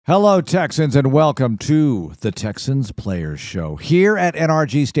Hello, Texans, and welcome to the Texans Players Show. Here at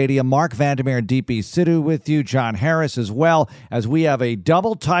NRG Stadium, Mark Vandermeer and DP Sidhu with you, John Harris as well, as we have a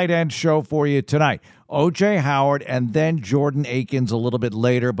double tight end show for you tonight. O.J. Howard and then Jordan Akins a little bit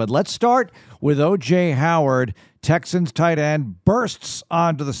later. But let's start with O.J. Howard. Texans tight end bursts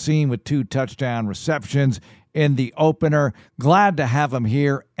onto the scene with 2 touchdown receptions in the opener. Glad to have him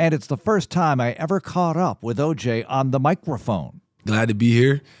here, and it's the first time I ever caught up with O.J. on the microphone. Glad to be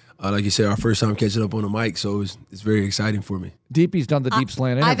here. Like you said, our first time catching up on the mic, so it's very exciting for me. DP's done the deep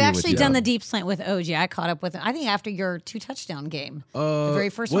slant interview. I've actually with done the deep slant with OJ. I caught up with him, I think, after your 2 touchdown game. The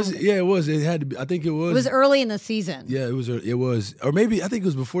very first one. Yeah, it was. It had to be. I think it was. It was early in the season. Yeah, it was. It was. Or maybe, I think it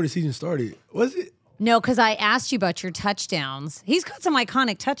was before the season started. Was it? No, because I asked you about your touchdowns. He's got some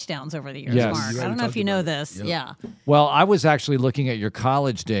iconic touchdowns over the years, Yes. Mark. I don't know if you know this. Yep. Yeah. Well, I was actually looking at your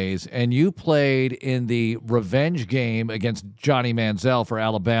college days, and you played in the revenge game against Johnny Manziel for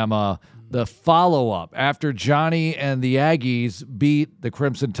Alabama. The follow-up, after Johnny and the Aggies beat the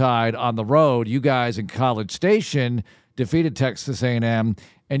Crimson Tide on the road, you guys in College Station defeated Texas A&M,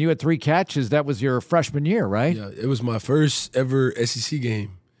 and you had 3 catches. That was your freshman year, right? Yeah, it was my first ever SEC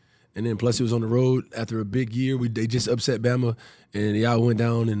game. And then plus it was on the road after a big year. They just upset Bama, and I went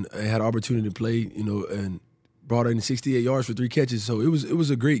down and I had an opportunity to play, and brought in 68 yards for 3 catches. So it was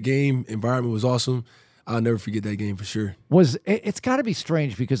a great game. Environment was awesome. I'll never forget that game for sure. It's got to be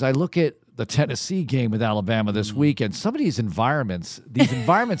strange because I look at the Tennessee game with Alabama this week, and some of these environments in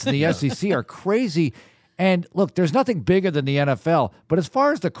the SEC are crazy. And look, there's nothing bigger than the NFL, but as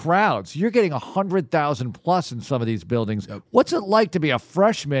far as the crowds, you're getting 100,000 plus in some of these buildings. Yep. What's it like to be a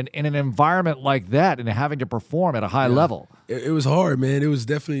freshman in an environment like that and having to perform at a high level? It was hard, man. It was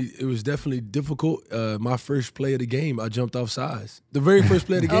definitely difficult. My first play of the game, I jumped off sides. The very first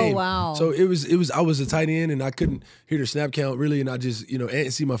play of the game. Oh, wow. So it was. I was a tight end, and I couldn't hear the snap count really, and I just,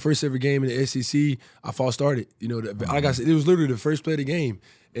 and see my first ever game in the SEC. I false started. Like I said, it was literally the first play of the game.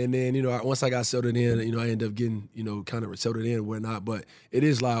 And then, once I got settled in, I ended up getting, kind of settled in and whatnot. But it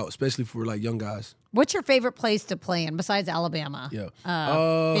is loud, especially for, like, young guys. What's your favorite place to play in besides Alabama? Yeah.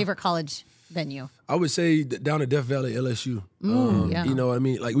 Favorite college venue? I would say down in Death Valley, LSU. Yeah. You know what I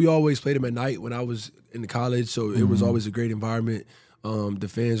mean? Like, we always played them at night when I was in the college, so it was always a great environment. The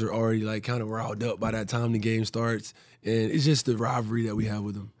fans are already, like, kind of riled up by that time the game starts. And it's just the rivalry that we have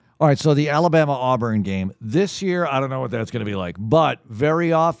with them. All right, so the Alabama-Auburn game. This year, I don't know what that's going to be like, but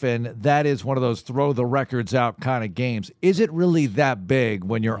very often that is one of those throw-the-records-out kind of games. Is it really that big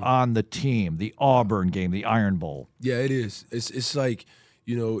when you're on the team, the Auburn game, the Iron Bowl? Yeah, it is. It's like,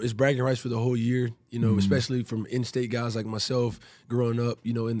 it's bragging rights for the whole year, especially from in-state guys like myself growing up,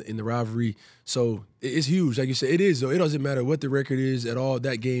 in the rivalry. So it's huge. Like you said, it is, though. It doesn't matter what the record is at all.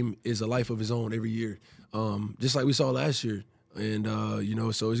 That game is a life of its own every year, just like we saw last year. And,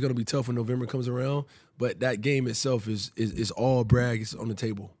 so it's going to be tough when November comes around. But that game itself is all brag. It's on the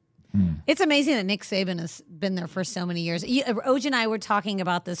table. It's amazing that Nick Saban has been there for so many years. Oj and I were talking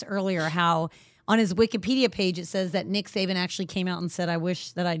about this earlier, how on his Wikipedia page it says that Nick Saban actually came out and said, I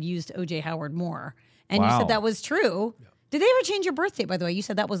wish that I'd used O.J. Howard more. And Wow. you said that was true. Yeah. Did they ever change your birthday, by the way? You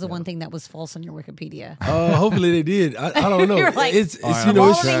said that was the one thing that was false on your Wikipedia. Hopefully they did. I don't know. You're like, it's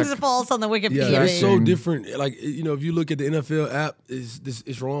all things false on the Wikipedia Yeah, page. it's so different. Like, if you look at the NFL app,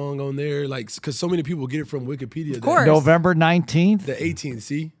 it's wrong on there. Like, because so many people get it from Wikipedia. Of course. November 19th? The 18th,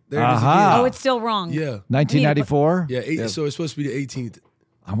 see? There it is Uh-huh. again. Oh, it's still wrong. Yeah. 1994? Yeah, so it's supposed to be the 18th.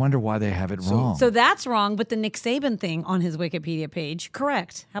 I wonder why they have it wrong. So that's wrong, but the Nick Saban thing on his Wikipedia page,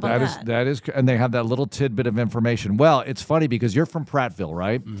 correct. How about that? That is, and they have that little tidbit of information. Well, it's funny because you're from Prattville,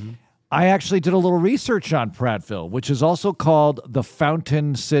 right? Mm-hmm. I actually did a little research on Prattville, which is also called the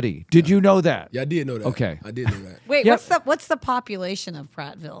Fountain City. Did you know that? Yeah, I did know that. Okay. I did know that. Wait, Yep. what's the population of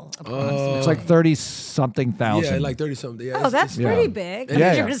Prattville? Approximately? It's like 30-something thousand. Yeah, like 30-something. Yeah, Oh, that's pretty big. I Yeah, thought you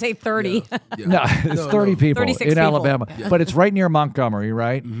yeah. were going to say 30. Yeah. No, it's 30 people 36 in people. Alabama. But it's right near Montgomery,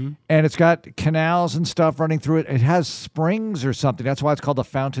 right? Mm-hmm. And it's got canals and stuff running through it. It has springs or something. That's why it's called the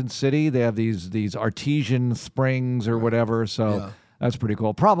Fountain City. They have these artesian springs or whatever. So that's pretty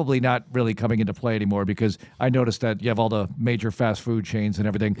cool. Probably not really coming into play anymore because I noticed that you have all the major fast food chains and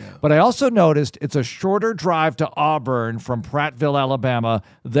everything. Yeah. But I also noticed it's a shorter drive to Auburn from Prattville, Alabama,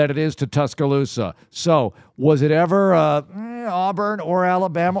 than it is to Tuscaloosa. So was it ever Auburn or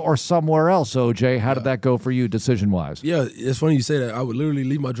Alabama or somewhere else, OJ? How did that go for you decision-wise? Yeah, it's funny you say that. I would literally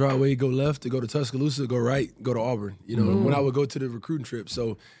leave my driveway, go left to go to Tuscaloosa, go right, go to Auburn. When I would go to the recruiting trip.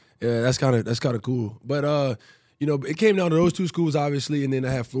 So yeah, that's kind of cool. But it came down to those 2 schools, obviously, and then I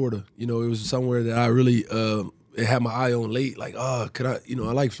had Florida. It was somewhere that I really had my eye on late. Like, could I? I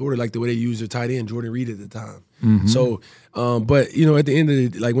like Florida, like the way they use their tight end, Jordan Reed at the time. So, but at the end of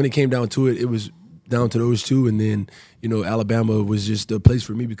the, like when it came down to it, it was down to those two, and then Alabama was just the place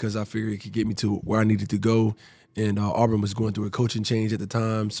for me because I figured it could get me to where I needed to go, and Auburn was going through a coaching change at the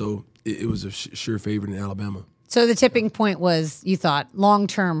time, so it was a sure favorite in Alabama. So the tipping point was you thought long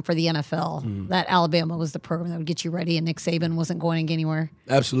term for the NFL that Alabama was the program that would get you ready, and Nick Saban wasn't going anywhere.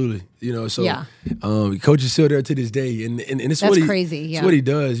 Absolutely, coach is still there to this day, and it's That's what crazy. Yeah, it's what he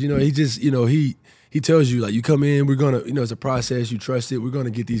does. He just he tells you like you come in, we're gonna it's a process, you trust it, we're gonna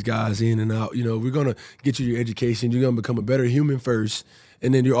get these guys in and out. We're gonna get you your education, you're gonna become a better human first,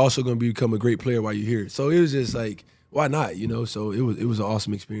 and then you're also gonna become a great player while you're here. So it was just like, why not? So it was an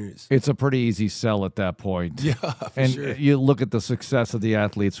awesome experience. It's a pretty easy sell at that point. Yeah, for and sure. You look at the success of the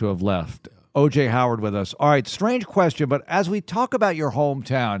athletes who have left. O.J. Howard with us. All right, strange question, but as we talk about your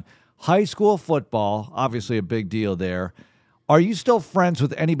hometown, high school football, obviously a big deal there. Are you still friends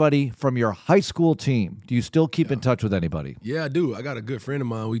with anybody from your high school team? Do you still keep in touch with anybody? Yeah, I do. I got a good friend of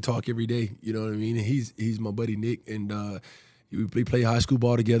mine. We talk every day. You know what I mean? And he's my buddy Nick, and we play high school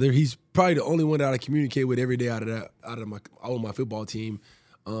ball together. He's probably the only one that I communicate with every day out of my football team.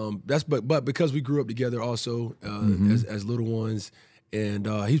 But because we grew up together also as little ones, and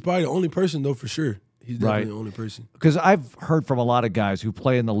he's probably the only person though for sure. He's definitely the only person. Because I've heard from a lot of guys who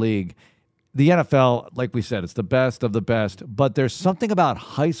play in the league. The NFL, like we said, it's the best of the best, but there's something about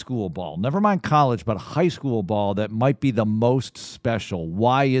high school ball, never mind college, but high school ball that might be the most special.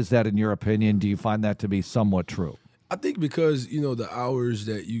 Why is that in your opinion? Do you find that to be somewhat true? I think because, the hours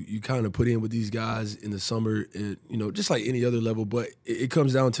that you kind of put in with these guys in the summer, just like any other level, but it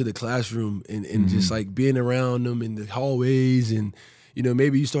comes down to the classroom and just like being around them in the hallways and,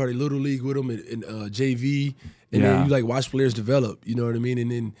 maybe you started Little League with them in JV and then you like watch players develop, you know what I mean?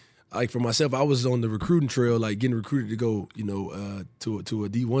 And then like for myself, I was on the recruiting trail, like getting recruited to go, to a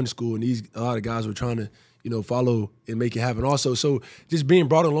D1 school, and a lot of guys were trying to, follow and make it happen. Also, so just being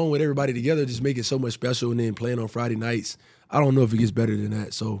brought along with everybody together, just make it so much special. And then playing on Friday nights, I don't know if it gets better than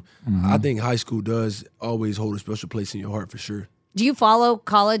that. So I think high school does always hold a special place in your heart for sure. Do you follow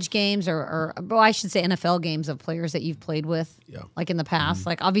college games or I should say NFL games of players that you've played with? Yeah. Like in the past?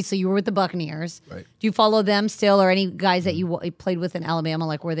 Like obviously you were with the Buccaneers. Right. Do you follow them still or any guys that you played with in Alabama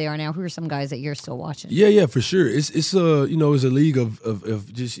like where they are now? Who are some guys that you're still watching? Yeah, for sure. It's it's a league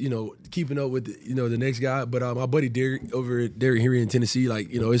of just, keeping up with, the next guy. But my buddy Derek over at Derek here in Tennessee, like,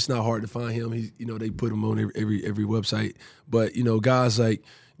 it's not hard to find him. He's, they put him on every website. But, guys like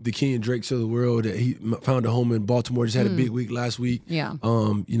the Kenyon Drakes of the world that he found a home in Baltimore, just had a big week last week. Yeah.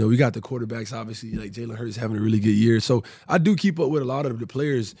 We got the quarterbacks, obviously, like Jalen Hurts having a really good year. So I do keep up with a lot of the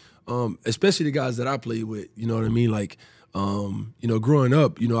players, especially the guys that I played with, you know what I mean? Like, growing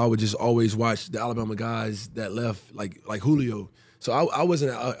up, I would just always watch the Alabama guys that left, like Julio. So I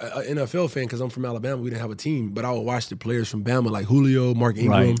wasn't an NFL fan because I'm from Alabama. We didn't have a team, but I would watch the players from Bama, like Julio, Mark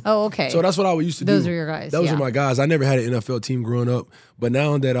Ingram. Right. Oh, okay. So that's what I used to do. Those are your guys. Those are my guys. I never had an NFL team growing up, but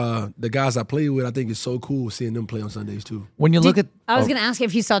now that the guys I played with, I think it's so cool seeing them play on Sundays too. When you look at, I was going to ask you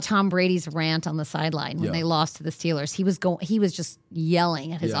if you saw Tom Brady's rant on the sideline when Yeah. they lost to the Steelers. He was just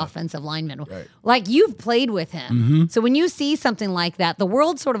yelling at his offensive linemen. Right. Like you've played with him. So when you see something like that, the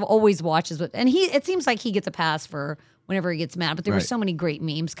world sort of always watches and it seems like he gets a pass for whenever he gets mad, but there were so many great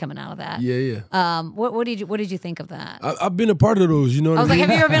memes coming out of that. Yeah. What did you think of that? I've been a part of those, you know what I was I mean? like,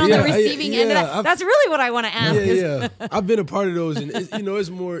 have you ever been on the receiving end of that? That's really what I want to ask. Yeah. I've been a part of those, and it's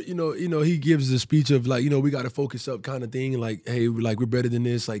more, he gives the speech of like, we got to focus up kind of thing, like, hey, we're better than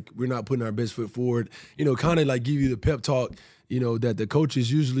this, like we're not putting our best foot forward, kind of like give you the pep talk, that the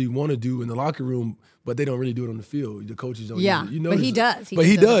coaches usually want to do in the locker room, but they don't really do it on the field. The coaches don't. Yeah, but he does. But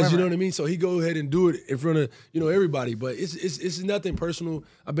he does. You know what I mean? So he go ahead and do it in front of everybody. But it's nothing personal.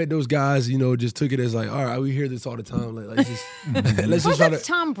 I bet those guys just took it as like, all right, we hear this all the time. Like let's just let's just try to.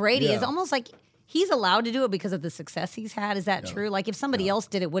 Tom Brady. Yeah. It's almost like he's allowed to do it because of the success he's had. Is that true? Like if somebody else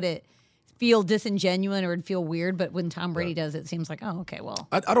did it, would it feel disingenuous or it'd feel weird? But when Tom Brady does it, seems like, oh, okay, well.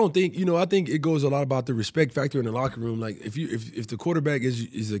 I don't think, I think it goes a lot about the respect factor in the locker room. Like if the quarterback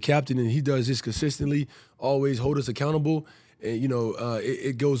is a captain and he does this consistently, always hold us accountable, and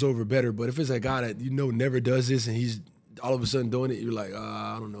it goes over better. But if it's a guy that never does this and he's all of a sudden doing it, you're like,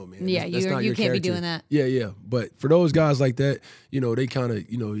 I don't know, man. Yeah, that's not you your can't be character. doing that. Yeah. But for those guys like that, they kind of,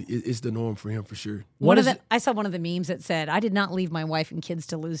 it's the norm for him for sure. I saw one of the memes that said, "I did not leave my wife and kids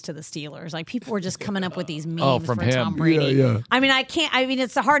to lose to the Steelers." Like people were just coming up with these memes from for him. Tom Brady. Yeah. I mean,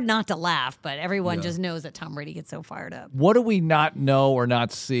 it's hard not to laugh, but everyone just knows that Tom Brady gets so fired up. What do we not know or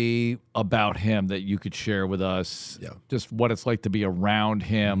not see about him that you could share with us? Yeah. Just what it's like to be around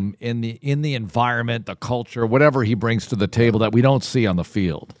him in the environment, the culture, whatever he brings to the table that we don't see on the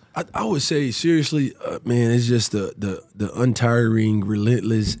field. I would say seriously, man, it's just the untiring,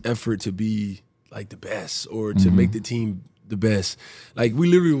 relentless effort to be like the best or to make the team the best. Like we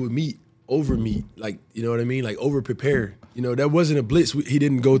literally would meet, like, you know what I mean? Like over prepare. That wasn't a blitz. He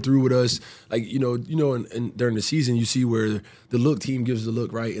didn't go through with us. Like, and during the season, you see where the look team gives the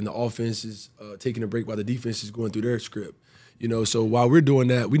look, right? And the offense is taking a break while the defense is going through their script. So while we're doing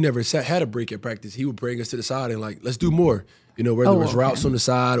that, we never had a break at practice. He would bring us to the side and like, let's do more. Whether it was routes on the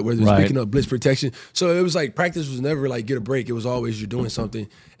side or whether it was picking up blitz protection. So it was like practice was never like get a break. It was always you're doing something.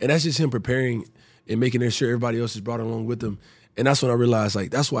 And that's just him preparing and making sure everybody else is brought along with him. And that's when I realized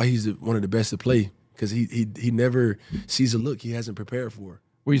like that's why he's one of the best to play because he never sees a look he hasn't prepared for.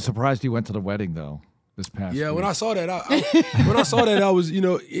 Were you surprised he went to the wedding though this past week? When I saw that, I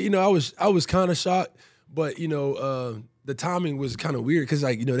was kind of shocked, but the timing was kind of weird because,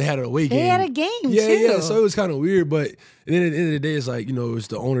 like, they had an away game. They had a game, too. Yeah, so it was kind of weird. But then at the end of the day, it's like, it's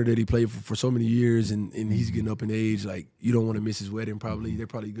the owner that he played for so many years, and he's getting up in age. Like, you don't want to miss his wedding, probably. They're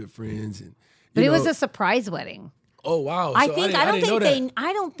probably good friends. But it was a surprise wedding. Oh, wow. I So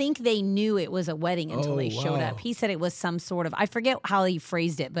don't think they knew it was a wedding until they showed wow. up. He said it was some sort of, I forget how he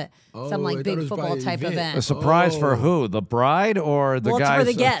phrased it, but some I like thought big it was football probably type an event. A surprise for who? The bride or the Well, it's guys? for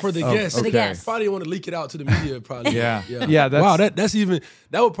the guests. For the Oh, guests. For the okay. guests. Probably didn't want to leak it out to the media, probably. Yeah. yeah. Yeah, that's- Wow,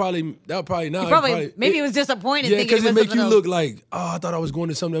 that would probably now. Maybe he was disappointed Yeah, thinking because it it was make you something look like, I thought I was going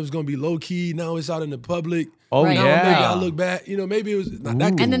to something that was going to be low key. Now it's out in the public. Oh, Right. Now yeah. maybe I look back. Maybe it was not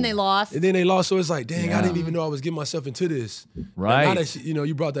that. And then they lost. And then they lost. So it's like, dang, Yeah. I didn't even know I was getting myself into this. Right. Now that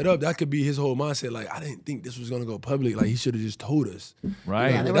you brought that up, that could be his whole mindset. Like, I didn't think this was going to go public. Like, he should have just told us. Right.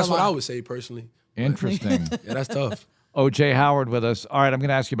 Yeah, there That's were a what lot. I would say personally. Interesting. Yeah, that's tough. O.J. Howard with us. All right, I'm going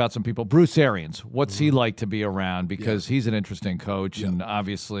to ask you about some people. Bruce Arians, what's he like to be around? Because he's an interesting coach and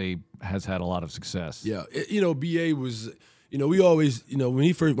obviously has had a lot of success. Yeah, BA was, we always,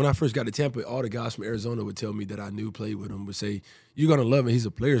 when I first got to Tampa, all the guys from Arizona would tell me that I knew played with him would say, "You're gonna love him. He's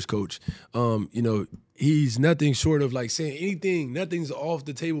a player's coach." He's nothing short of like saying anything. Nothing's off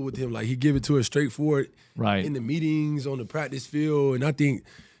the table with him. Like he give it to us straightforward, Right. in the meetings on the practice field, and I think.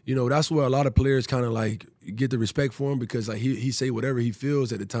 That's where a lot of players kind of like get the respect for him because like he say whatever he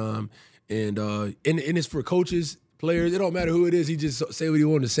feels at the time, and it's for coaches, players. It don't matter who it is. He just say what he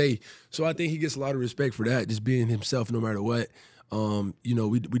wanted to say. So I think he gets a lot of respect for that, just being himself no matter what.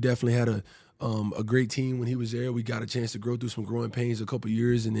 We definitely had a great team when he was there. We got a chance to grow through some growing pains a couple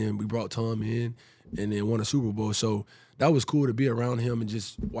years, and then we brought Tom in, and then won a Super Bowl. So that was cool to be around him and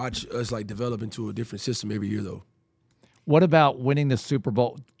just watch us like develop into a different system every year, though. What about winning the Super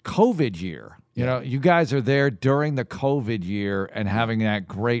Bowl? COVID year. You guys are there during the COVID year and having that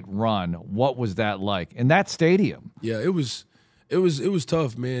great run. What was that like in that stadium? Yeah, it was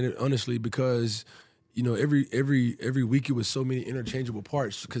tough, man. Honestly, because every week it was so many interchangeable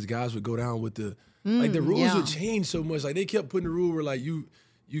parts because guys would go down with the rules would change so much. Like they kept putting the rule where like you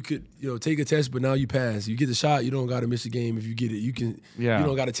could take a test, but now you pass. You get the shot, you don't got to miss a game. If you get it, you can. Yeah. You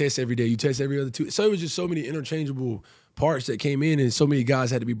don't got to test every day. You test every other 2. So it was just so many interchangeable parts that came in, and so many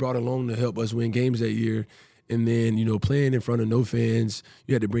guys had to be brought along to help us win games that year. And then playing in front of no fans,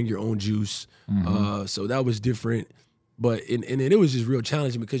 you had to bring your own juice. So that was different. But and it was just real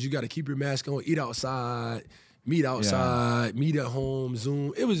challenging because you got to keep your mask on, eat outside, meet outside, meet at home,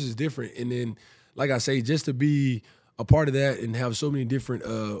 Zoom. It was just different. And then, like I say, just to be a part of that and have so many different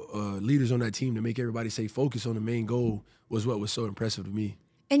leaders on that team to make everybody stay focused on the main goal was what was so impressive to me.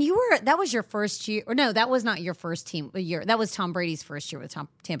 And that was your first year, or no, that was not your first year. That was Tom Brady's first year with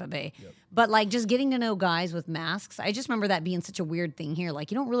Tampa Bay. Yep. But like just getting to know guys with masks, I just remember that being such a weird thing here. Like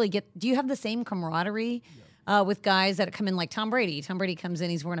you don't really do you have the same camaraderie with guys that come in like Tom Brady? Tom Brady comes in,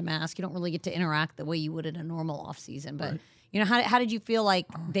 he's wearing a mask. You don't really get to interact the way you would in a normal off season. But how did you feel like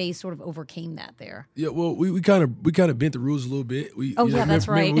they sort of overcame that there? Yeah, well, we kind of bent the rules a little bit. That's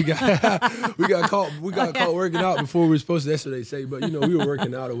right. We got caught working out before we were supposed to. That's what they say. But we were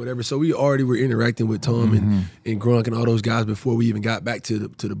working out or whatever, so we already were interacting with Tom and Gronk and all those guys before we even got back to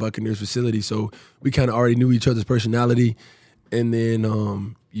the Buccaneers facility. So we kind of already knew each other's personality, and then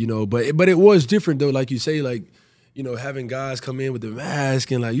but it was different though. Like you say, like having guys come in with the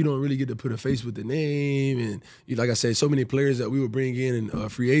mask and like you don't really get to put a face with the name, and like I said, so many players that we would bring in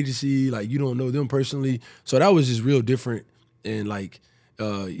free agency, like you don't know them personally, so that was just real different and like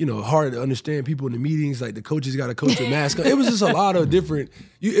hard to understand people in the meetings. Like the coaches got to coach with mask on. It was just a lot of different.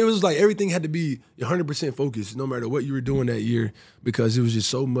 It was like everything had to be 100% focused, no matter what you were doing that year, because it was just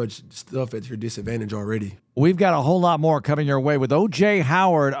so much stuff at your disadvantage already. We've got a whole lot more coming your way with O.J.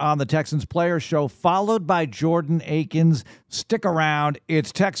 Howard on the Texans Players Show, followed by Jordan Akins. Stick around.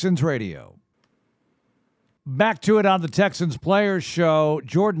 It's Texans Radio. Back to it on the Texans Players Show.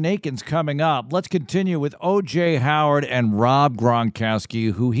 Jordan Akins coming up. Let's continue with O.J. Howard and Rob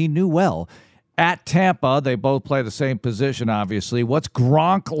Gronkowski, who he knew well at Tampa. They both play the same position, obviously. What's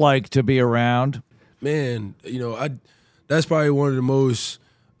Gronk like to be around? Man, that's probably one of the most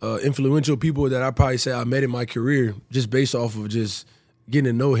influential people that I probably say I met in my career, just based off of just getting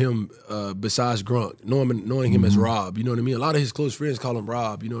to know him besides Gronk, knowing him as Rob. You know what I mean? A lot of his close friends call him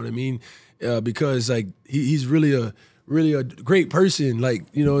Rob. You know what I mean? Because like he's really a great person. Like,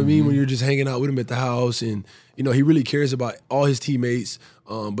 you know what I mean? When you're just hanging out with him at the house, and he really cares about all his teammates.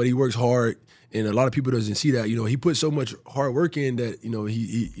 But he works hard, and a lot of people doesn't see that. He put so much hard work in that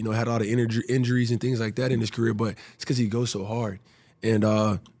he had a lot of injuries and things like that in his career. But it's because he goes so hard. And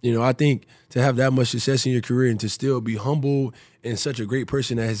I think to have that much success in your career and to still be humble and such a great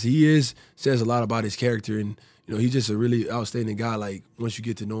person as he is says a lot about his character. And he's just a really outstanding guy. Like once you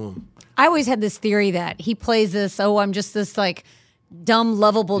get to know him. I always had this theory that he plays this, I'm just this like dumb,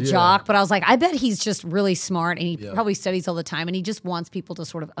 lovable jock. But I was like, I bet he's just really smart and he probably studies all the time and he just wants people to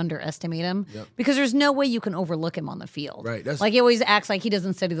sort of underestimate him because there's no way you can overlook him on the field. Right. Like he always acts like he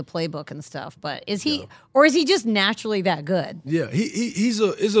doesn't study the playbook and stuff. But is he, or is he just naturally that good? Yeah, he's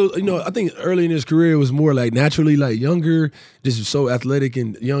I think early in his career it was more like naturally like younger, just so athletic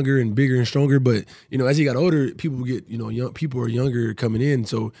and younger and bigger and stronger. But as he got older, people get people are younger coming in.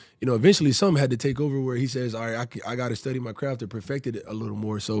 So eventually some had to take over where he says, all right, I got to study my craft to perfect it a little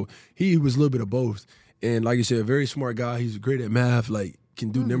more. So he was a little bit of both. And like you said, a very smart guy. He's great at math, like can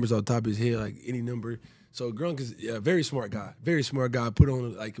do numbers on top of his head, like any number. So Gronk is a very smart guy. Very smart guy.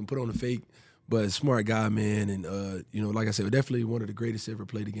 Can put on a fake, but a smart guy, man. And like I said, definitely one of the greatest to ever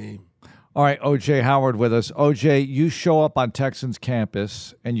play the game. All right, O.J. Howard with us. O.J., you show up on Texans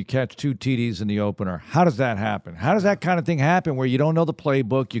campus and you catch 2 TDs in the opener. How does that happen? How does that kind of thing happen where you don't know the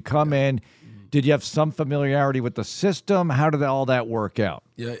playbook, you come in? Did you have some familiarity with the system? How did all that work out?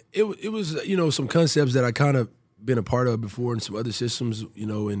 Yeah, it was some concepts that I kind of been a part of before in some other systems,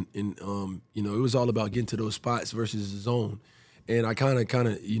 and it was all about getting to those spots versus the zone. And I kind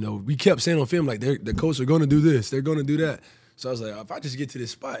of we kept saying on film like the coach are going to do this, they're going to do that. So I was like, if I just get to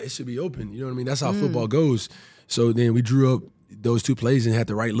this spot, it should be open. You know what I mean? That's how football goes. So then we drew up those 2 plays and had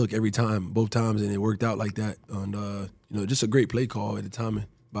the right look every time, both times, and it worked out like that. And just a great play call at the time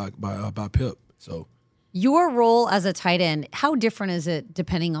by Pip. So your role as a tight end, how different is it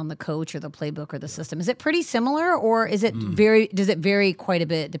depending on the coach or the playbook or the system? Is it pretty similar, or is it does it vary quite a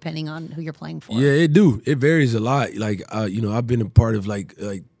bit depending on who you're playing for? Yeah, it do. It varies a lot. Like I've been a part of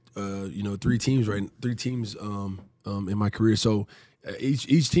 3 teams in my career. So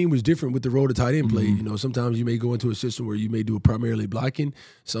each team was different with the role the tight end played. Sometimes you may go into a system where you may do primarily blocking,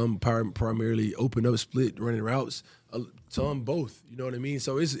 some primarily open up, split, running routes, some both. You know what I mean?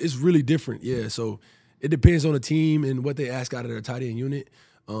 So it's really different. Yeah. So it depends on the team and what they ask out of their tight end unit.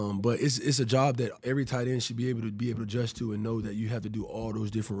 But it's a job that every tight end should be able to adjust to and know that you have to do all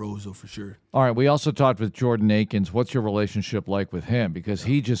those different roles, though, for sure. All right, we also talked with Jordan Akins. What's your relationship like with him? Because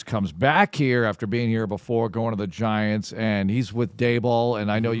he just comes back here after being here before, going to the Giants, and he's with Daboll,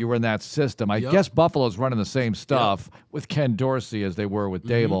 and I know you were in that system. I guess Buffalo's running the same stuff with Ken Dorsey as they were with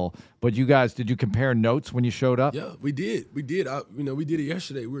Daboll. But you guys, did you compare notes when you showed up? Yeah, we did. We did it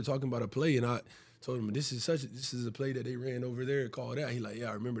yesterday. We were talking about a play, and I told him this is a play that they ran over there, called out. He like, yeah,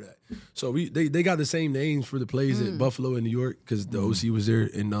 I remember that. So they got the same names for the plays at Buffalo and New York because the OC was there,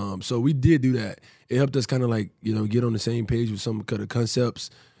 and so we did do that. It helped us kind of get on the same page with some kind of concepts,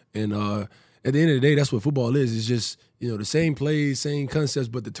 and at the end of the day, that's what football is. It's just the same plays, same concepts,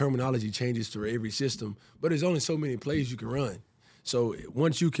 but the terminology changes to every system. But there's only so many plays you can run. So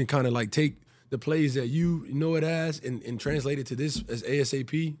once you can kind of take the plays that you know it as and translate it to this as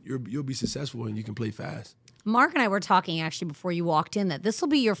ASAP, you'll be successful and you can play fast. Mark and I were talking actually before you walked in that this will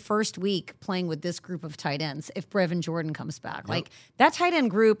be your first week playing with this group of tight ends if Brevin Jordan comes back. Yep. Like that tight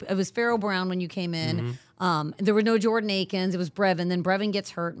end group, it was Pharaoh Brown when you came in. There were no Jordan Akins. It was Brevin. Then Brevin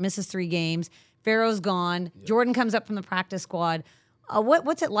gets hurt, misses 3 games. Pharaoh's gone. Yep. Jordan comes up from the practice squad.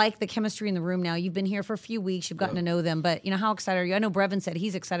 What's it like, the chemistry in the room now? You've been here for a few weeks. You've gotten to know them. But, how excited are you? I know Brevin said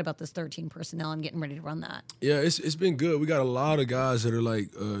he's excited about this 13 personnel and getting ready to run that. Yeah, it's been good. We got a lot of guys that are like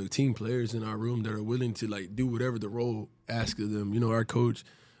team players in our room that are willing to like do whatever the role asks of them. Our coach,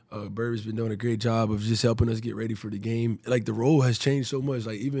 Burby's been doing a great job of just helping us get ready for the game. Like, the role has changed so much.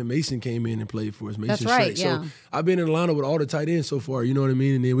 Like, even Mason came in and played for us. Mason That's right, Shrek. yeah. So I've been in Atlanta with all the tight ends so far, you know what I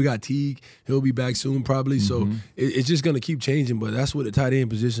mean? And then we got Teague. He'll be back soon probably. So it's just going to keep changing. But that's what the tight end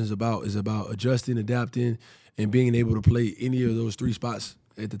position is about adjusting, adapting, and being able to play any of those 3 spots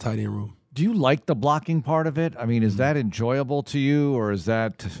at the tight end room. Do you like the blocking part of it? I mean, is that enjoyable to you, or is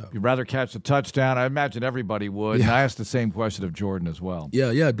that you'd rather catch the touchdown? I imagine everybody would. Yeah. And I asked the same question of Jordan as well.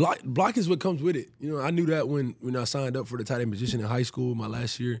 Yeah. Block is what comes with it. I knew that when I signed up for the tight end position in high school, my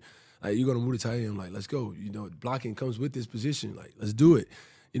last year. Like, you're gonna move to tight end. I'm like, let's go. Blocking comes with this position. Like, let's do it.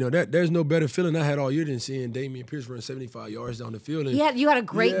 There's no better feeling I had all year than seeing Damian Pierce run 75 yards down the field. And You had a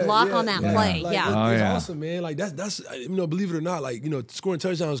great block on that play. Like, Yeah. It's awesome, man. Like, that's believe it or not, like, scoring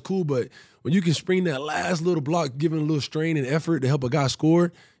touchdowns is cool, but when you can spring that last little block, giving a little strain and effort to help a guy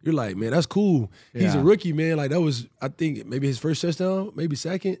score, you're like, man, that's cool. He's a rookie, man. Like, that was, I think, maybe his first touchdown, maybe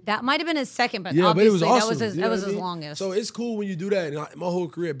second. That might have been his second, but Yeah, but it obviously was awesome. that was his longest. So it's cool when you do that. And my whole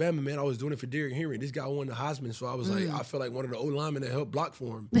career at Bama, man, I was doing it for Derrick Henry. This guy won the Heisman, so I was like, I felt like one of the old linemen that helped block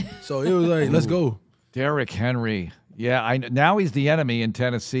for him. So it was like, let's go. Derrick Henry. Yeah, now he's the enemy in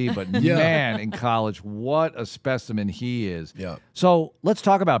Tennessee, but man, in college, what a specimen he is. Yeah. So let's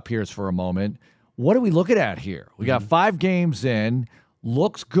talk about Pierce for a moment. What are we looking at here? We got 5 games in.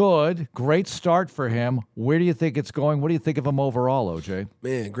 Looks good. Great start for him. Where do you think it's going? What do you think of him overall, OJ?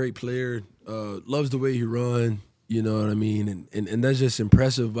 Man, great player. Loves the way he run. You know what I mean? And that's just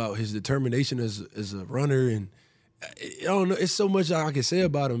impressive about his determination as a runner. And I don't know. It's so much I can say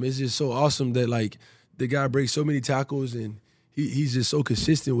about him. It's just so awesome that, like, the guy breaks so many tackles and he's just so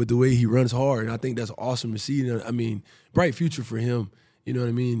consistent with the way he runs hard. And I think that's awesome to see. And I mean, bright future for him. You know what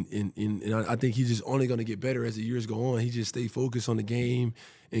I mean? And I think he's just only going to get better as the years go on. He just stay focused on the game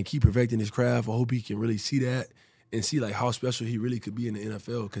and keep perfecting his craft. I hope he can really see that and see, like, how special he really could be in the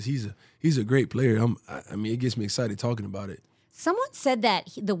NFL, because he's a great player. I mean, it gets me excited talking about it. Someone said that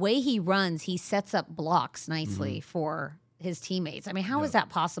the way he runs, he sets up blocks nicely for his teammates. I mean, how is that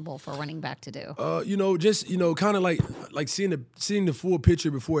possible for a running back to do? Kind of like seeing the full picture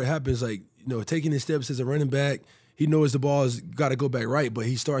before it happens. Like, taking his steps as a running back. He knows the ball's got to go back right, but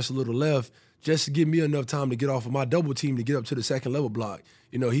he starts a little left just to give me enough time to get off of my double team to get up to the second level block.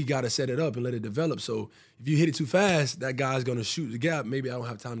 He got to set it up and let it develop. So if you hit it too fast, that guy's going to shoot the gap. Maybe I don't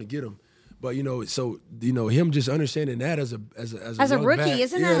have time to get him. But him just understanding that as a rookie, back,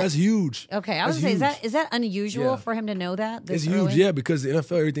 isn't that? Yeah, that's huge. Okay, I was going to say, is that unusual for him to know that? It's early? huge, yeah, because the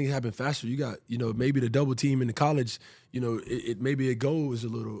NFL, everything happens faster. You got, maybe the double team in the college, maybe it goes a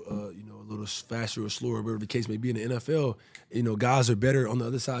little faster or slower, whatever the case may be. In the NFL, guys are better on the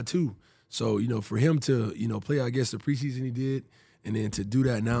other side too. So, for him to, play, I guess, the preseason he did, and then to do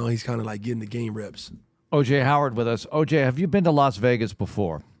that now, he's kind of like getting the game reps. OJ Howard with us. OJ, have you been to Las Vegas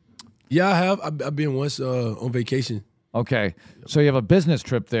before? Yeah, I have. I've been once on vacation. Okay. So you have a business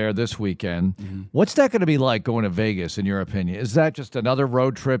trip there this weekend. What's that going to be like, going to Vegas, in your opinion? Is that just another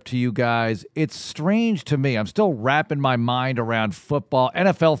road trip to you guys? It's strange to me. I'm still wrapping my mind around football,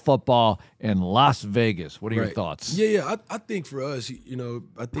 NFL football in Las Vegas. What are your thoughts? Yeah. I think for us,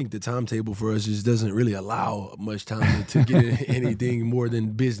 I think the timetable for us just doesn't really allow much time to get in anything more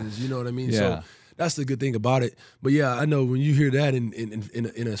than business. You know what I mean? Yeah. So that's the good thing about it. But yeah, I know when you hear that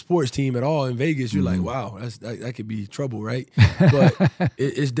in a sports team at all in Vegas, you're like, wow, that could be trouble, right? But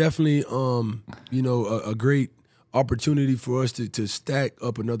it's definitely a great opportunity for us to stack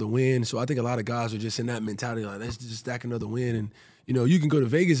up another win. So I think a lot of guys are just in that mentality, like, let's just stack another win. And you can go to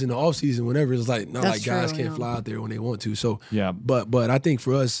Vegas in the off season whenever. It's like not like guys can't fly out there when they want to. So yeah, but I think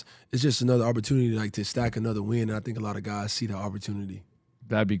for us, it's just another opportunity, like, to stack another win. And I think a lot of guys see that opportunity.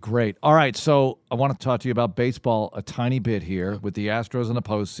 That'd be great. All right, so I want to talk to you about baseball a tiny bit here. With the Astros in the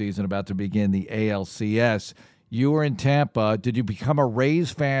postseason about to begin the ALCS. You were in Tampa. Did you become a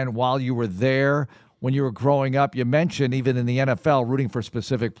Rays fan while you were there when you were growing up? You mentioned even in the NFL rooting for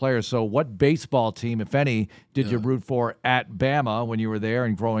specific players. So what baseball team, if any, did you root for at Bama when you were there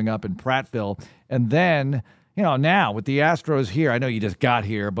and growing up in Prattville? And then, now with the Astros here, I know you just got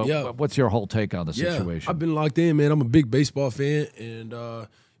here, but what's your whole take on the situation? I've been locked in, man. I'm a big baseball fan. And,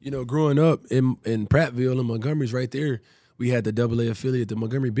 growing up in Prattville and Montgomery's right there, we had the AA affiliate, the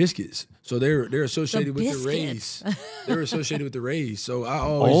Montgomery Biscuits. So they're associated with the Rays. They're associated with the Rays. So I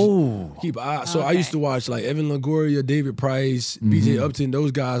always keep an eye. So I used to watch, like, Evan Longoria, David Price, BJ Upton,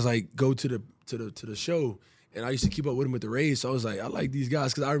 those guys, like, go to the show. And I used to keep up with them with the Rays. So I was like, I like these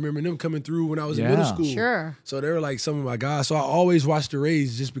guys because I remember them coming through when I was in middle school. Sure. So they were like some of my guys. So I always watched the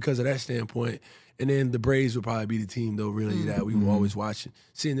Rays just because of that standpoint. And then the Braves would probably be the team, though, really, that we were always watching.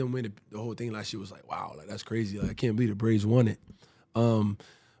 Seeing them win the whole thing last year was like, wow, like that's crazy. Like I can't believe the Braves won it.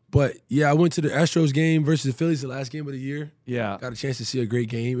 But, yeah, I went to the Astros game versus the Phillies the last game of the year. Yeah. Got a chance to see a great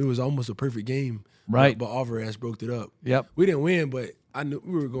game. It was almost a perfect game. Right. But Alvarez broke it up. Yep. We didn't win, but I knew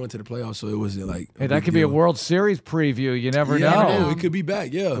we were going to the playoffs, so it wasn't like Hey, that could be a World Series preview. You never know. It could be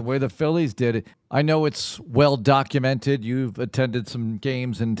back, yeah. The way the Phillies did it. I know it's well documented. You've attended some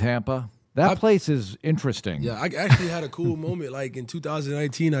games in Tampa. That place is interesting. Yeah, I actually had a cool moment. Like in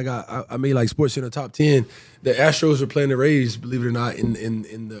 2019, I made like SportsCenter top 10. The Astros were playing the Rays, believe it or not, in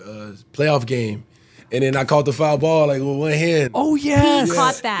the playoff game. And then I caught the foul ball like with one hand. Oh, yes. He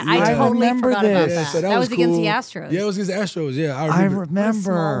caught that. Yeah. I totally remember forgot about this. that. Yeah, so that was against cool. the Astros. Yeah, it was against the Astros. Yeah, I What a remember.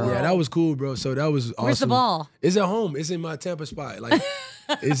 small Yeah, that was cool, bro. So that was awesome. Where's the ball? It's at home. It's in my Tampa spot. Like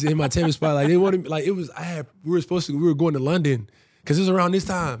it's in my Tampa spot. Like they wanted, like it was. We were going to London because it was around this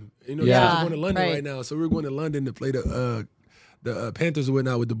time. You know, Yeah. we're going to London Right. right now. So we were going to London to play the Panthers and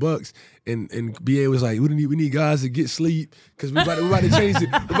whatnot with the Bucks, and BA was like, we need guys to get sleep because we're about to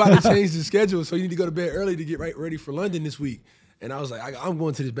change the schedule. So you need to go to bed early to get ready for London this week. And I was like, I'm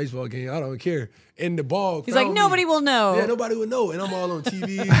going to this baseball game. I don't care. And the ball. He's like, found nobody me. will know. Yeah, nobody would know. And I'm all on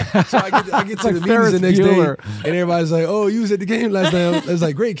TV. So I get to like the meetings Ferris the next Bueller. day, and everybody's like, oh, you was at the game last night. I was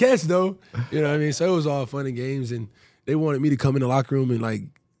like, great catch though. You know what I mean? So it was all fun and games, and they wanted me to come in the locker room and like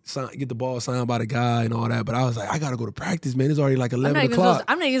get the ball signed by the guy and all that. But I was like, I gotta go to practice, man. It's already like 11 o'clock.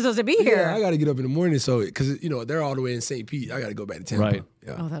 I'm not even supposed to be here. Yeah, I gotta get up in the morning. So because they're all the way in St. Pete, I gotta go back to Tampa. Right.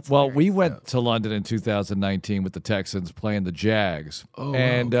 Yeah. Oh, that's Well, hilarious. we went to London in 2019 with the Texans playing the Jags. Oh,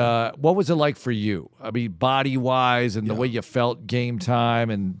 and what was it like for you? I mean, body-wise and the way you felt game time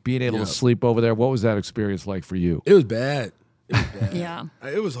and being able to sleep over there. What was that experience like for you? It was bad. Yeah.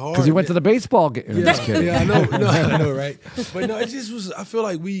 It was hard. Because you went to the baseball game. Yeah, Just kidding. yeah, I know, no, I know, right? But no, it just was. I feel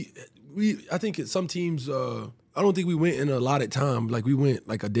like I think some teams. I don't think we went in a allotted time. Like we went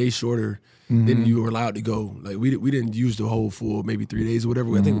like a day shorter than you were allowed to go. Like we didn't use the whole full maybe 3 days or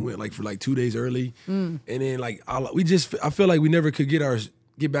whatever. I think we went like for like 2 days early, and then like I feel like we never could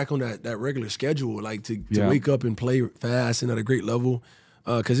get back on that regular schedule. Like to wake up and play fast and at a great level.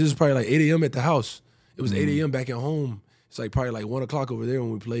 Because it was probably like 8 a.m. at the house. It was 8 a.m. back at home. It's like probably like 1 o'clock over there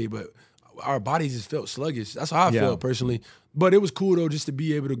when we played, but our bodies just felt sluggish. That's how I felt personally. But it was cool though, just to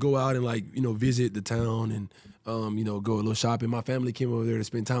be able to go out and like visit the town and go a little shopping. My family came over there to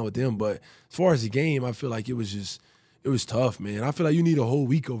spend time with them. But as far as the game, I feel like it was tough, man. I feel like you need a whole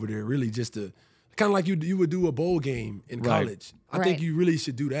week over there really just to kind of like you would do a bowl game in college. I think you really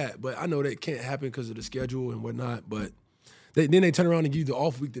should do that. But I know that can't happen because of the schedule and whatnot. But then they turn around and give you the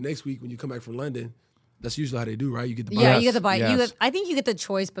off week the next week when you come back from London. That's usually how they do, right? You get the bye. Yeah, you get the bye. Yes. I think you get the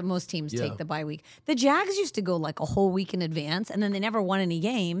choice, but most teams take the bye week. The Jags used to go like a whole week in advance, and then they never won any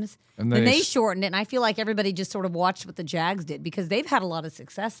games. And then they shortened it, and I feel like everybody just sort of watched what the Jags did because they've had a lot of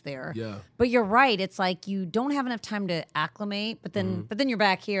success there. Yeah. But you're right. It's like you don't have enough time to acclimate, but then you're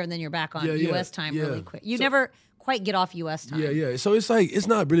back here, and then you're back on U.S. time really quick. You never quite get off U.S. time. Yeah. So it's like it's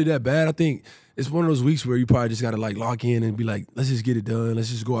not really that bad. I think it's one of those weeks where you probably just got to like lock in and be like, let's just get it done. Let's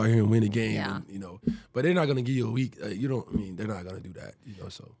just go out here and win the game. Yeah. And, but they're not going to give you a week. They're not going to do that.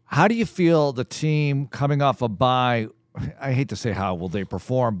 So How do you feel the team coming off a bye? I hate to say how will they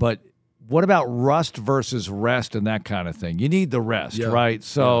perform, but what about rust versus rest and that kind of thing? You need the rest, right?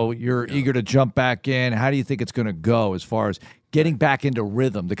 So you're eager to jump back in. How do you think it's going to go as far as getting back into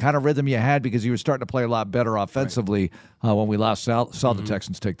rhythm, the kind of rhythm you had because you were starting to play a lot better offensively when we last saw the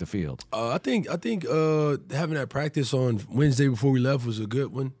Texans take the field? I think having that practice on Wednesday before we left was a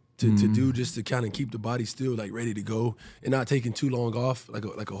good one to do, just to kind of keep the body still, like ready to go and not taking too long off,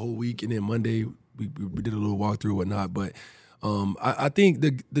 like a whole week. And then Monday we did a little walkthrough and whatnot. But I think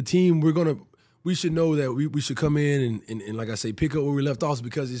the team we should know that we should come in and like I say, pick up where we left off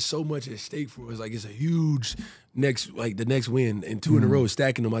because there's so much at stake for us. Like it's a huge the next win and 2 in a row,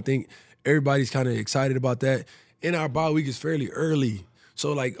 stacking them. I think everybody's kind of excited about that. And our bye week is fairly early.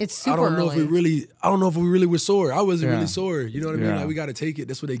 So like It's super I don't know if we really were sore. I wasn't really sore. You know what I mean? Yeah. Like we got to take it.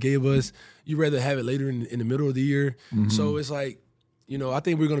 That's what they gave us. You'd rather have it later in the middle of the year. So it's like, I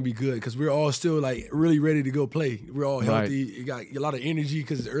think we're going to be good because we're all still like really ready to go play. We're all healthy. You got a lot of energy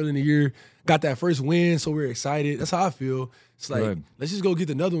because it's early in the year. Got that first win, so we're excited. That's how I feel. It's like, let's just go get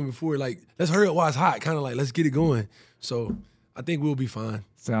another one before, like, let's hurry up while it's hot. Kind of like, let's get it going. So I think we'll be fine.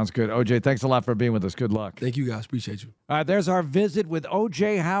 Sounds good. OJ, thanks a lot for being with us. Good luck. Thank you, guys. Appreciate you. All right, there's our visit with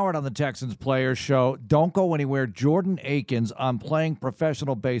OJ Howard on the Texans Players Show. Don't go anywhere. Jordan Akins on playing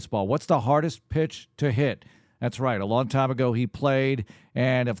professional baseball. What's the hardest pitch to hit? That's right. A long time ago he played,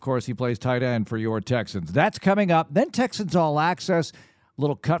 and, of course, he plays tight end for your Texans. That's coming up. Then Texans All Access,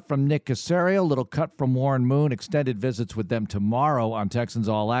 little cut from Nick Caserio, little cut from Warren Moon, extended visits with them tomorrow on Texans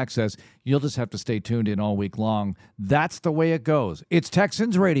All Access. You'll just have to stay tuned in all week long. That's the way it goes. It's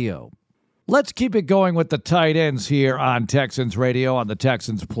Texans Radio. Let's keep it going with the tight ends here on Texans Radio on the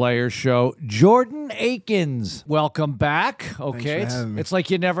Texans Players Show. Jordan Akins, welcome back. Okay, it's like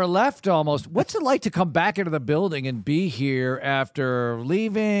you never left almost. What's it like to come back into the building and be here after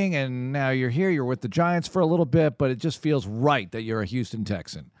leaving, and now you're here, you're with the Giants for a little bit, but it just feels right that you're a Houston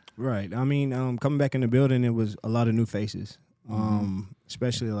Texan. Right. I mean, coming back in the building, it was a lot of new faces,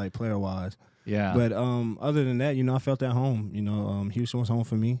 especially like player-wise. Yeah. But other than that, I felt at home. Houston was home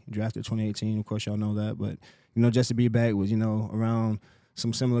for me. Drafted 2018. Of course, y'all know that. But, just to be back was, around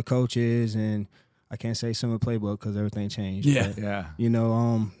some similar coaches. And I can't say similar playbook because everything changed. Yeah.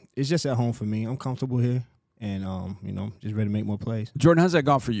 But, it's just at home for me. I'm comfortable here. And, just ready to make more plays. Jordan, how's that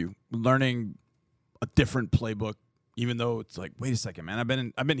gone for you? Learning a different playbook, even though it's like, wait a second, man.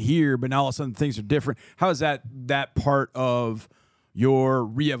 I've been here, but now all of a sudden things are different. How is that part of your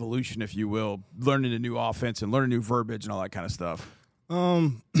re-evolution, if you will, learning a new offense and learning new verbiage and all that kind of stuff?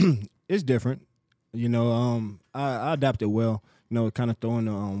 It's different. I adapted well. Kind of throwing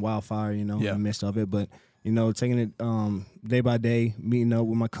the wildfire, in the midst of it. But, taking it day by day, meeting up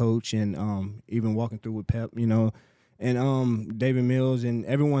with my coach and even walking through with Pep, and David Mills. And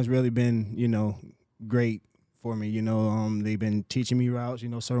everyone's really been, great for me. They've been teaching me routes,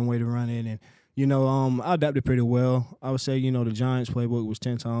 certain way to run it. And, I adapted pretty well. I would say, the Giants playbook was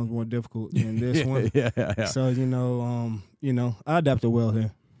 10 times more difficult than this one. Yeah. So, I adapted well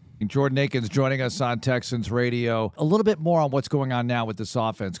here. Jordan Akins joining us on Texans Radio. A little bit more on what's going on now with this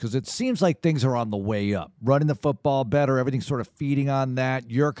offense, because it seems like things are on the way up. Running the football better, everything's sort of feeding on that.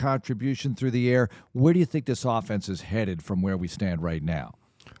 Your contribution through the air. Where do you think this offense is headed from where we stand right now?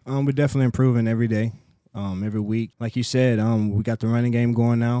 We're definitely improving every day. Every week. Like you said, we got the running game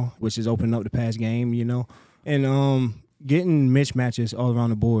going now, which is opening up the pass game, and getting mismatches all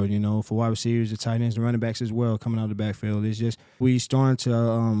around the board, for wide receivers, the tight ends, the running backs as well, coming out of the backfield. It's just we starting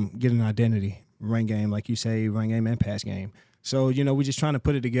to get an identity, run game, like you say, run game and pass game. So, we're just trying to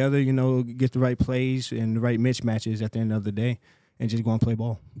put it together, get the right plays and the right mismatches at the end of the day. And just go and play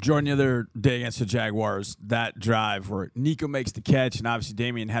ball. Jordan, the other day against the Jaguars, that drive where Nico makes the catch and obviously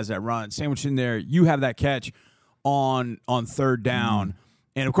Damian has that run. Sandwiched in there, you have that catch on third down.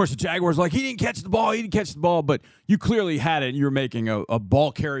 And, of course, the Jaguars are like, he didn't catch the ball, but you clearly had it and you were making a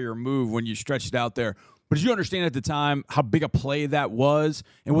ball carrier move when you stretched it out there. But did you understand at the time how big a play that was?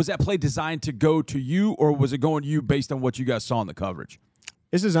 And was that play designed to go to you, or was it going to you based on what you guys saw in the coverage?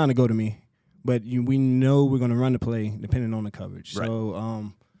 It's designed to go to me. But we know we're going to run the play depending on the coverage. Right.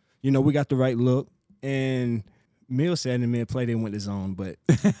 So, we got the right look. And Mills said in the mid-play they went to zone. But,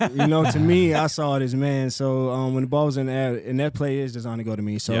 to me, I saw it as man. So, when the ball was in the air, and that play is designed to go to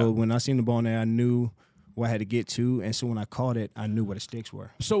me. So, when I seen the ball in there, I knew where I had to get to. And so, when I caught it, I knew where the sticks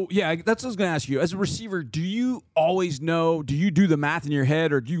were. So, yeah, that's what I was going to ask you. As a receiver, do you always know, do you do the math in your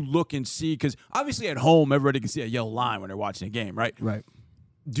head, or do you look and see? Because obviously at home, everybody can see a yellow line when they're watching a game, right? Right.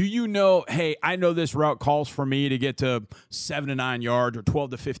 Do you know, hey, I know this route calls for me to get to 7 to 9 yards or 12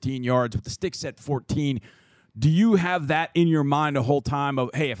 to 15 yards with the sticks at 14. Do you have that in your mind the whole time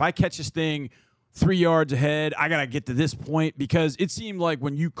of, hey, if I catch this thing 3 yards ahead, I got to get to this point? Because it seemed like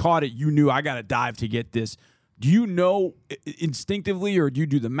when you caught it, you knew I got to dive to get this. Do you know instinctively, or do you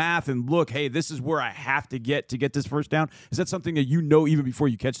do the math and look, hey, this is where I have to get this first down? Is that something that you know even before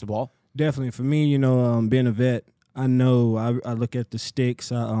you catch the ball? Definitely. For me, being a vet, I know I look at the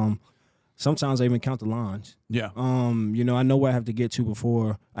sticks. Sometimes I even count the lines. Yeah. I know where I have to get to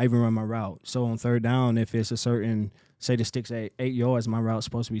before I even run my route. So on third down, if it's a certain, say the stick's at 8 yards, my route's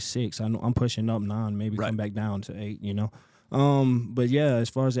supposed to be 6. I know I'm pushing up 9, maybe come back down to 8. But yeah, as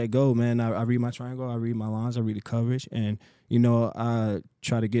far as that go, man, I read my triangle, I read my lines, I read the coverage, and I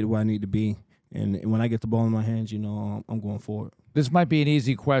try to get where I need to be. And when I get the ball in my hands, I'm going forward. This might be an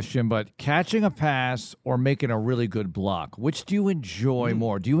easy question, but catching a pass or making a really good block, which do you enjoy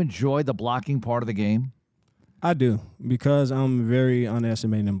more? Do you enjoy the blocking part of the game? I do, because I'm very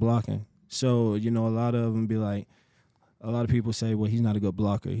underestimated in blocking. So, a lot of them be like, a lot of people say, well, he's not a good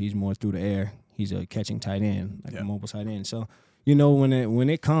blocker. He's more through the air. He's a catching tight end, like a mobile tight end. So, when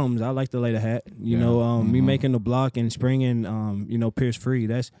it comes, I like to lay the hat. Me making the block and springing, Pierce free,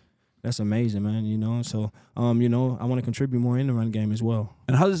 that's amazing, man, So, I want to contribute more in the run game as well.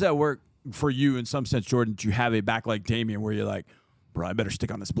 And how does that work for you in some sense, Jordan? Do you have a back like Damian where you're like, bro, I better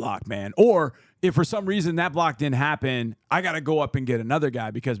stick on this block, man. Or if for some reason that block didn't happen, I got to go up and get another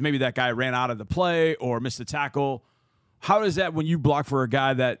guy because maybe that guy ran out of the play or missed a tackle. How does that when you block for a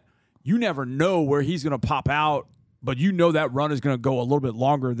guy that you never know where he's going to pop out, but you know that run is going to go a little bit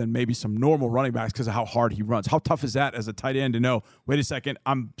longer than maybe some normal running backs because of how hard he runs? How tough is that as a tight end to know, wait a second,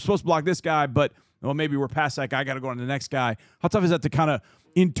 I'm supposed to block this guy, but well, maybe we're past that guy, I got to go on to the next guy. How tough is that to kind of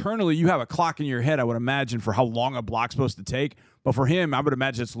internally, you have a clock in your head, I would imagine, for how long a block's supposed to take. But for him, I would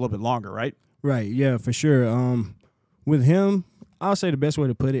imagine it's a little bit longer, right? Right, yeah, for sure. With him, I'll say the best way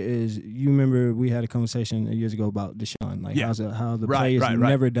to put it is, you remember we had a conversation years ago about Deshaun, like how the play is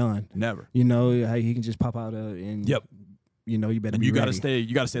never done. Never. You know, how he can just pop out and you know, you better be ready.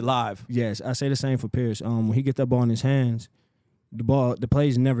 You gotta stay live. Yes, I say the same for Pierce. When he get that ball in his hands, the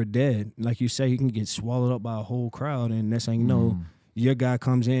play's never dead. Like you say, he can get swallowed up by a whole crowd, and next thing you know, your guy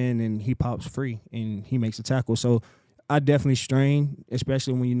comes in and he pops free and he makes a tackle. So I definitely strain,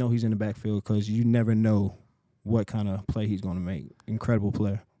 especially when you know he's in the backfield, because you never know what kind of play he's going to make. Incredible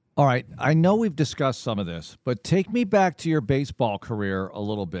player. All right. I know we've discussed some of this, but take me back to your baseball career a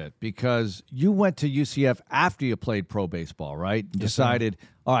little bit, because you went to UCF after you played pro baseball, right? And decided,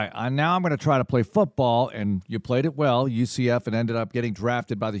 all right, now I'm going to try to play football, and you played it well, UCF, and ended up getting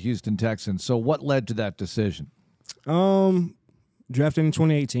drafted by the Houston Texans. So what led to that decision? Drafted in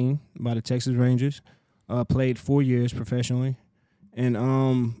 2018 by the Texas Rangers. Played 4 years professionally. And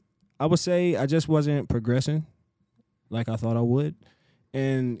I would say I just wasn't progressing like I thought I would.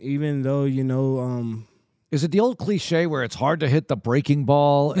 And even though, you know, is it the old cliche where it's hard to hit the breaking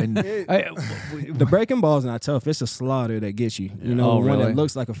ball? And the breaking ball is not tough. It's a slaughter that gets you. You know, one that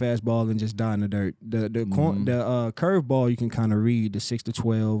looks like a fastball and just die in the dirt. The curve ball you can kind of read, the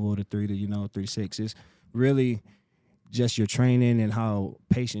 6-12 or the 3-6 is really just your training and how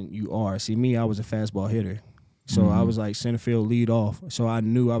patient you are. See, me, I was a fastball hitter. So I was like center field lead off. So I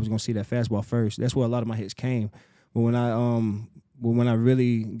knew I was going to see that fastball first. That's where a lot of my hits came. But when I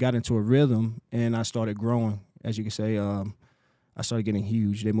really got into a rhythm and I started growing, as you can say, I started getting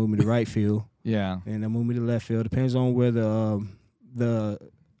huge. They moved me to right field. Yeah. And they moved me to left field. Depends on where how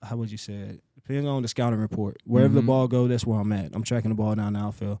would you say it? Depends on the scouting report. Wherever the ball goes, that's where I'm at. I'm tracking the ball down the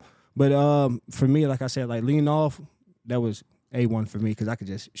outfield. But for me, like I said, like leaning off, that was A1 for me because I could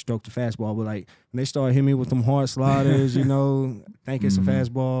just stroke the fastball. But like when they started hitting me with them hard sliders, you know, think it's a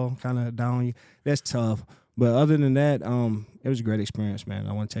fastball, kind of down you. That's tough. But other than that, it was a great experience, man.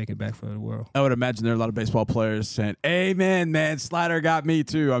 I want to take it back for the world. I would imagine there are a lot of baseball players saying, "Amen, man. Slider got me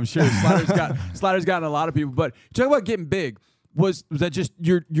too." I'm sure Slider's gotten a lot of people. But talk about getting big. Was that just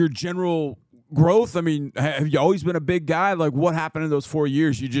your general growth? I mean, have you always been a big guy? Like, what happened in those 4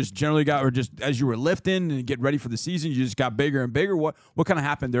 years? You just generally got, or just as you were lifting and getting ready for the season, you just got bigger and bigger? What kind of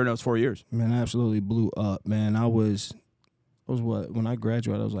happened during those 4 years? Man, I absolutely blew up, man. I was what? When I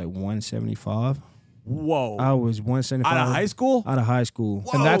graduated, I was like 175. Whoa. I was 175. Out of high school? Out of high school.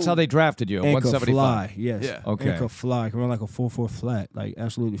 Whoa. And that's how they drafted you, and 175. Could fly, yes. Yeah. Okay. And could fly. Could run like a 4.4 flat, like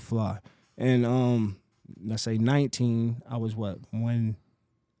absolutely fly. And let's say 19, I was what,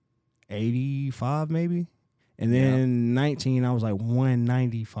 185 maybe? And then 19, I was like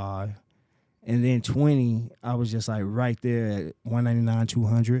 195. And then 20, I was just like right there at 199,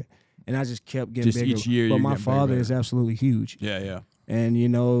 200. And I just kept getting bigger. Each year, but my father is absolutely huge. Yeah. And, you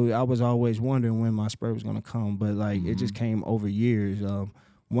know, I was always wondering when my spurt was going to come. But, like, it just came over years.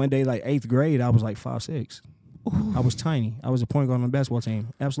 One day, like, 8th grade, I was like 5'6". I was tiny. I was a point guard on the basketball team.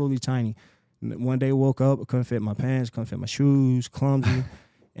 Absolutely tiny. One day, woke up, I couldn't fit my pants, couldn't fit my shoes, clumsy.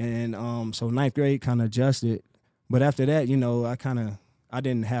 And so 9th grade kind of adjusted. But after that, you know, I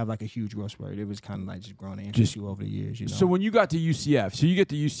didn't have like a huge growth spurt. It was kind of like just growing into you over the years, you know. So when you got to UCF, so you get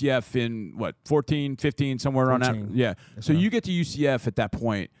to UCF in what, 14, 15, somewhere around that? Yeah. That's so right. you get to UCF at that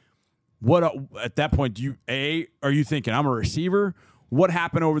point. What at that point are you thinking I'm a receiver? What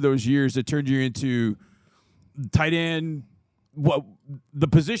happened over those years that turned you into tight end? What the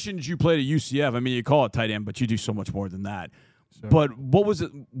positions you played at UCF? I mean, you call it tight end, but you do so much more than that. Sure. But what was it?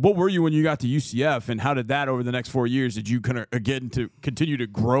 What were you when you got to UCF, and how did that over the next 4 years? Did you kind of continue to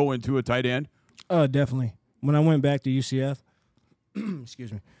grow into a tight end? Definitely. When I went back to UCF,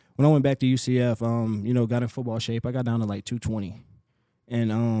 excuse me. When I went back to UCF, you know, got in football shape. I got down to like 220,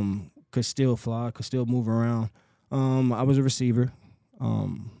 and could still fly, could still move around. I was a receiver. I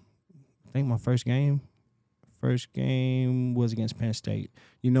think my first game was against Penn State.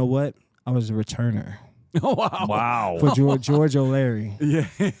 You know what? I was a returner. Oh, wow. Wow. for George O'Leary. Yeah.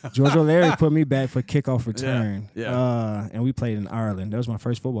 George O'Leary put me back for kickoff return. Yeah. And we played in Ireland. That was my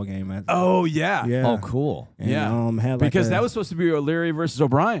first football game. Oh, yeah. Yeah. Oh, cool. And, Yeah. had like Because that was supposed to be O'Leary versus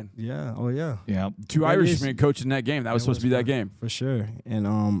O'Brien. Yeah. Oh, yeah. Yeah. Two Irishmen coaching that game. That was supposed to be that game. For sure. And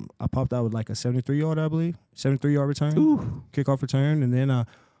I popped out with like a 73-yard, I believe. 73-yard return. Ooh. Kickoff return. And then I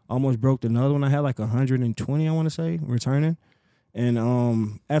almost broke another one. I had like 120, I want to say, returning.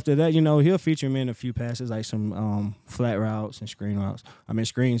 And after that, he'll feature me in a few passes, like some flat routes and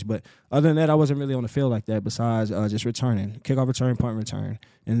screens. But other than that, I wasn't really on the field like that besides just returning. Kickoff return, punt return.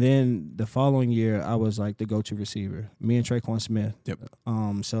 And then the following year, I was like the go-to receiver. Me and Traquan Smith. Yep.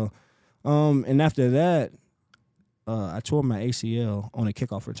 And after that, I tore my ACL on a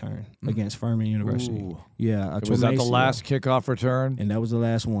kickoff return against Furman University. Ooh. Yeah, I tore Was my that the ACL, last kickoff return? and that was the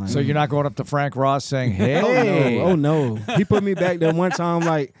last one. So you're not going up to Frank Ross saying, "Hey, Oh no! He put me back there one time,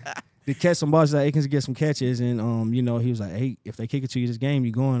 like to catch some balls. Like Akins to get some catches, and he was like, "Hey, if they kick it to you this game,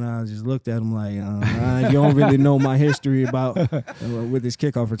 you going?" I just looked at him like, "You don't really know my history about with this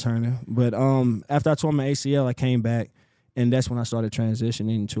kickoff returner." But after I tore my ACL, I came back, and that's when I started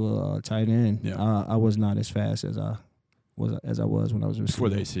transitioning to a tight end. Yeah. I was not as fast as I was when I was Before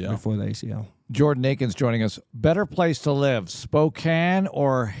the receiving. ACL. Before the ACL. Jordan Akins joining us. Better place to live, Spokane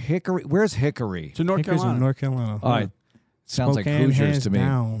or Hickory? Where's Hickory? To North Hickory's in Carolina. North Carolina. All right. Sounds like Spokane, Hoosiers hands to me,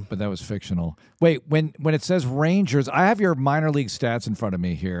 down. but that was fictional. Wait, when it says Rangers, I have your minor league stats in front of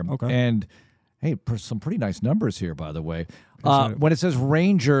me here. Okay. And, hey, some pretty nice numbers here, by the way. Appreciate it. When it says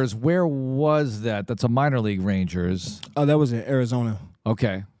Rangers, where was that? That's a minor league Rangers. Oh, that was in Arizona.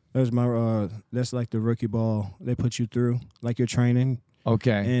 Okay. That was my that's like the rookie ball they put you through, like your training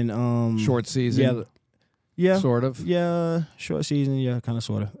Okay. and Short season. yeah, Sort of. yeah, short season, yeah, kind of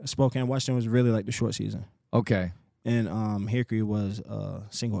sort of. Spokane, Washington was really like the short season, Okay. and Hickory was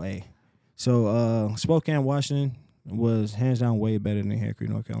single A. So Spokane, Washington was hands down way better than Hickory,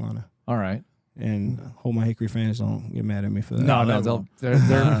 North Carolina. All right. And hope my Hickory fans don't get mad at me for that. No,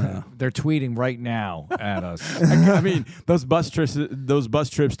 they're tweeting right now at us. I mean, those bus trips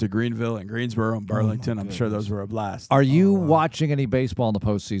to Greenville and Greensboro and Burlington, I'm sure those were a blast. Are you watching any baseball in the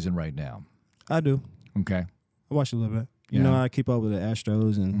postseason right now? I do. Okay. I watch a little bit. Yeah. I keep up with the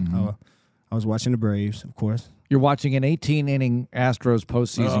Astros, and I was watching the Braves, of course. You're watching an 18-inning Astros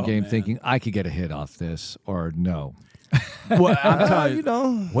postseason game man. thinking, I could get a hit off this, or no. Well, I'm telling you,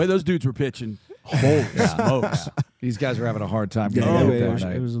 know. the way those dudes were pitching, holy smokes. These guys are having a hard time getting Yeah, it it, that was,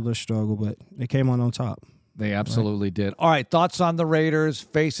 night. it was a little struggle, but they came on top. They absolutely did. All right, thoughts on the Raiders,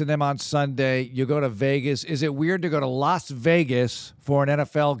 facing them on Sunday. You go to Vegas. Is it weird to go to Las Vegas for an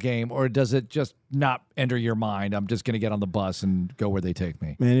NFL game, or does it just not enter your mind? I'm just going to get on the bus and go where they take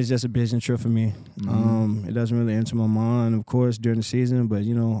me. Man, it's just a business trip for me. It doesn't really enter my mind, of course, during the season. But,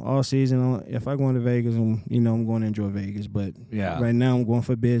 all season, if I go into Vegas, I'm going to enjoy Vegas. But right now I'm going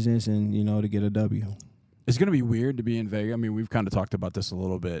for business and, to get a W. It's going to be weird to be in Vegas. I mean, we've kind of talked about this a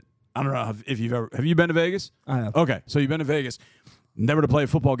little bit. I don't know if you've ever – have you been to Vegas? I have. Okay, so you've been to Vegas. Never to play a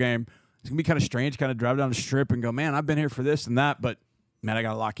football game. It's going to be kind of strange, kind of drive down the strip and go, man, I've been here for this and that, but, man, I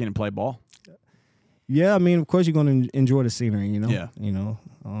got to lock in and play ball. Yeah, I mean, of course you're going to enjoy the scenery, Yeah.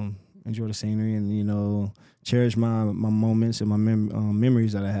 Enjoy the scenery and, cherish my moments and my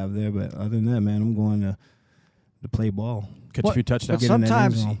memories that I have there. But other than that, man, I'm going to play ball. Catch a few touchdowns. But Get in that end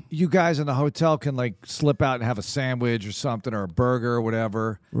sometimes zone. you guys in the hotel can slip out and have a sandwich or something, or a burger or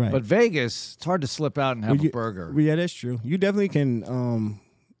whatever. Right. But Vegas, it's hard to slip out and have a burger. Well, yeah, that's true. You definitely can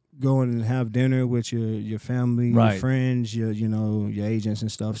go and have dinner with your family, Right. your friends, your agents and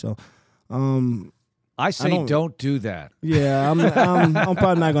stuff. So, I say don't do that. yeah, I'm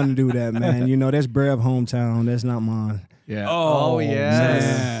probably not going to do that, man. That's Brev hometown. That's not mine. Yeah. Oh, yeah.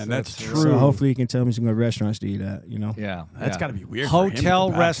 man, that's true. So hopefully you can tell me some good restaurants to eat at. Yeah. That's got to be weird for him to Hotel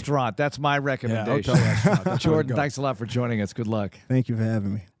come back. restaurant. That's my Yeah, recommendation. hotel restaurant. That's where we Jordan, go. thanks a lot for joining us. Good luck. Thank you for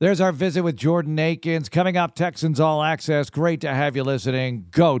having me. There's our visit with Jordan Akins. Coming up, Texans All Access. Great to have you listening.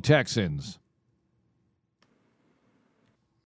 Go Texans.